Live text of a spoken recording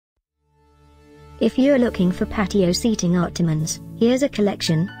If you're looking for patio seating Ottomans, here's a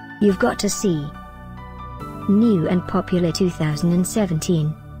collection you've got to see. New and popular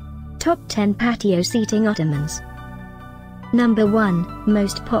 2017. Top 10 patio seating Ottomans. Number 1,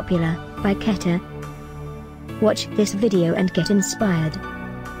 most popular, by Keter. Watch this video and get inspired.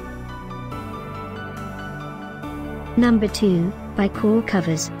 Number 2, by Core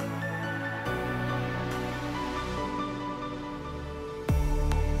Covers.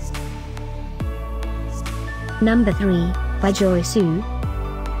 Number 3, by Joycoo.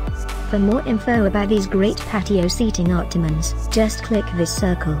 For more info about these great patio seating Ottomans, just click this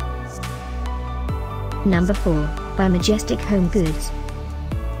circle. Number 4, by Majestic Home Goods.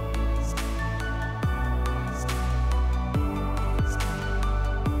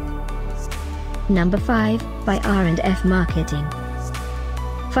 Number 5, by R&F Marketing.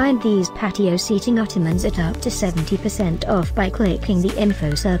 Find these patio seating Ottomans at up to 70% off by clicking the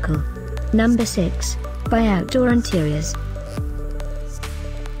info circle. Number 6, by Outdoor Interiors.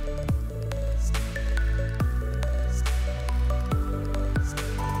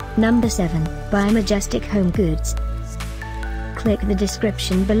 Number 7, by Majestic Home Goods. Click the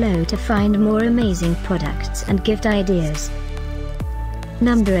description below to find more amazing products and gift ideas.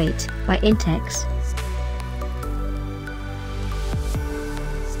 Number 8, by Intex.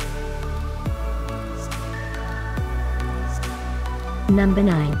 Number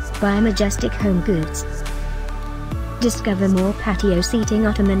 9, by Majestic Home Goods. Discover more patio seating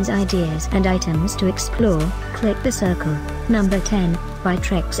Ottomans ideas and items to explore, click the circle. Number 10, by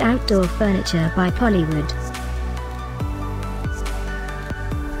Trex Outdoor Furniture by Pollywood.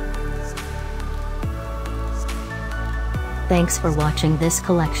 Thanks for watching this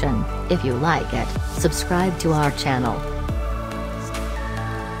collection. If you like it, subscribe to our channel.